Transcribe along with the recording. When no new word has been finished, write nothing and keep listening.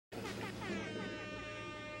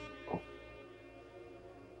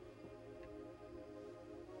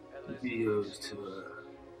videos to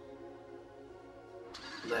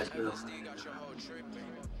black girl.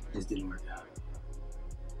 This didn't work out.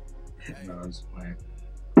 No, I'm just playing.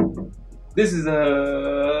 This is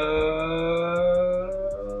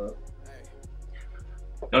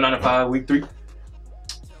NO9TO5 week 3.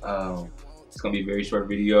 It's gonna be a very short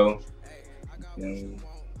video.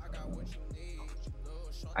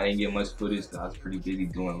 I didn't get much footage because I was pretty busy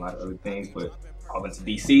doing a lot of other things, but I went to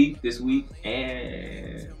DC this week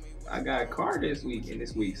and I got a car this week,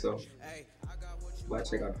 so go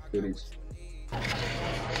check out the footage.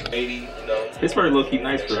 80, you know. Pittsburgh low key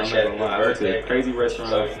nice for I'm not gonna lie. I went to a crazy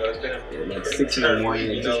restaurant at like 6 in the morning.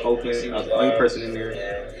 It just opened. I was the only person in there.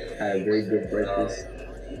 Had a very good breakfast.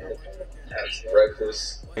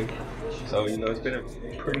 So, you know, it's been a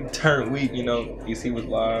pretty turned week, you know. DC was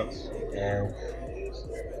live and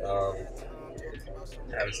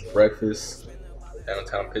having some breakfast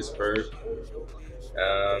downtown Pittsburgh.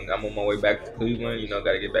 I'm on my way back to Cleveland, you know,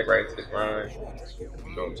 gotta get back right into the grind. You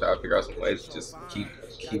know, try to figure out some ways to just keep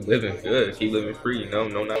living good, keep living free, you know,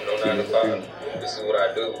 no 9 to 5. This is what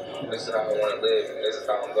I do. This is how I wanna live, and this is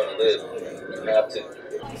how I'm gonna live. You have to.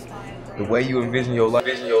 The way you envision your life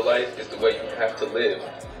is the way you have to live.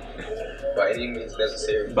 By any means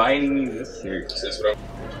necessary. By any means necessary. So that's what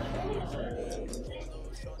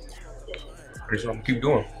I'm gonna keep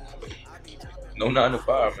doing. No 9 to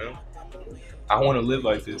 5, man. I want to live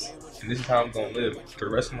like this, and this is how I'm gonna live for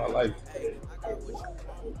the rest of my life.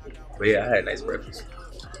 But yeah, I had a nice breakfast,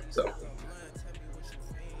 so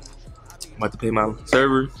I'm about to pay my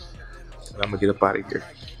server, and I'm gonna get up out of here.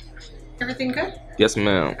 Everything good? Yes,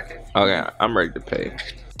 ma'am. Okay, I'm ready to pay.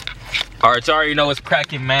 All right, you already know what's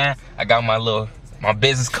cracking, man. I got my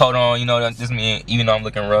business coat on. You know, just me. Even though I'm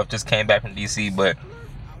looking rough, just came back from DC, but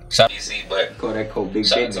shout out that coat, big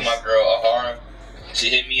business. Shout out to my girl Ahara. She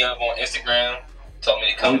hit me up on Instagram, told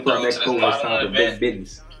me to come through to this modeling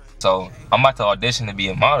event. So I'm about to audition to be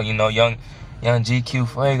a model, you know, young GQ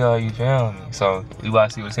Fuego, you feel me? So we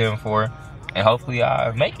about to see what's here for, and hopefully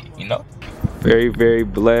I make it, you know. Very, very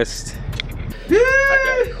blessed. I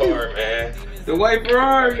got a car, man. The white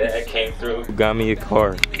Ferrari. Dad came through. Got me a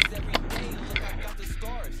car.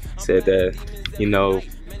 Said that, you know,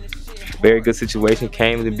 very good situation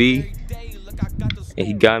came to be. And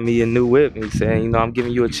he got me a new whip, and he said, you know, I'm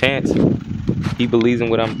giving you a chance. He believes in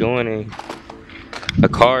what I'm doing, and a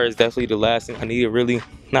car is definitely the last thing I need. Really,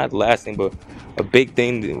 not the last thing, but a big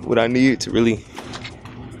thing, what I need to really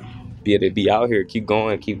be able to be out here, keep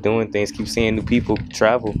going, keep doing things, keep seeing new people,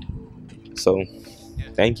 travel. So,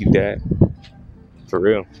 thank you, Dad, for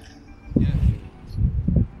real.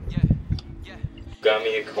 Got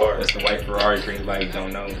me a car. That's the white Ferrari, for anybody who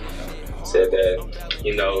don't know. Said that,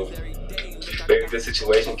 you know, very good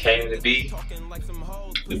situation came to be.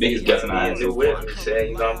 The biggest blessing I had to with. He said,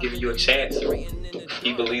 you know, I'm giving you a chance.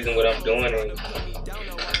 He believes in what I'm doing, and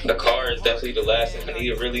the car is definitely the last thing I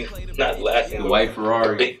need. Really, not the last thing. The white Ferrari.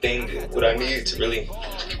 The big thing, what I needed to really. I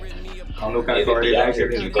don't know what kind of car it is.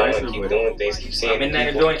 Actually, keep going, keep doing things, keep seeing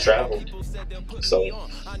people travel. So,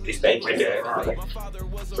 thank you, Dad.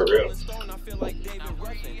 For real.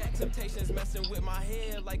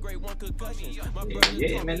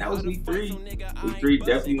 Yeah, man, that was week 3. Week 3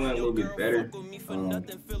 definitely went a little bit better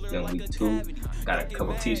than week 2. Got a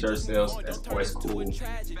couple t-shirt sales. That's always cool.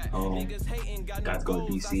 Got to go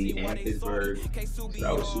to DC and Pittsburgh. So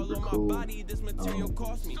that was super cool.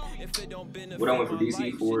 What I went for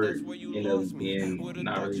DC for ended up being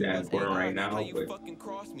not really that important right now, but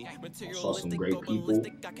I saw some great people.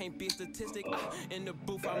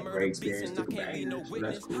 Got a great experience, took a banger, so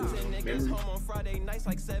that's cool. Memories.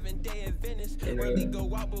 And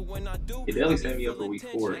it definitely set me up for week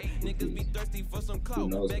 4. Who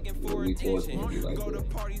knows what week 4 is going to be like. It was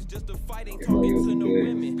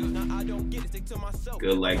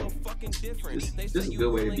good, like, just a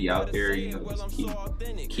good way to be out there, you know, just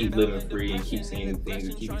keep living free and keep seeing things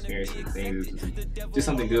and keep experiencing things. It's just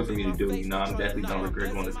something good for me to do, you know. I definitely don't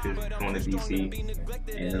regret going to DC,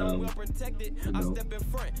 and you know,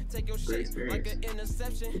 great experience.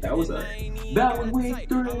 But that was week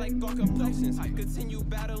 3. Continue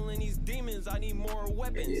battling these demons. I need more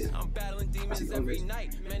weapons. I'm battling demons every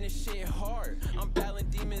night, man. This shit hard. I'm battling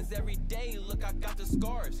demons every day. Look, I got the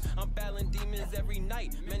scars. I'm battling demons every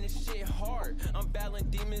night, man. This shit hard. I'm battling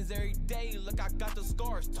demons every day. Look, I got the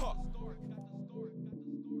scars. Talk.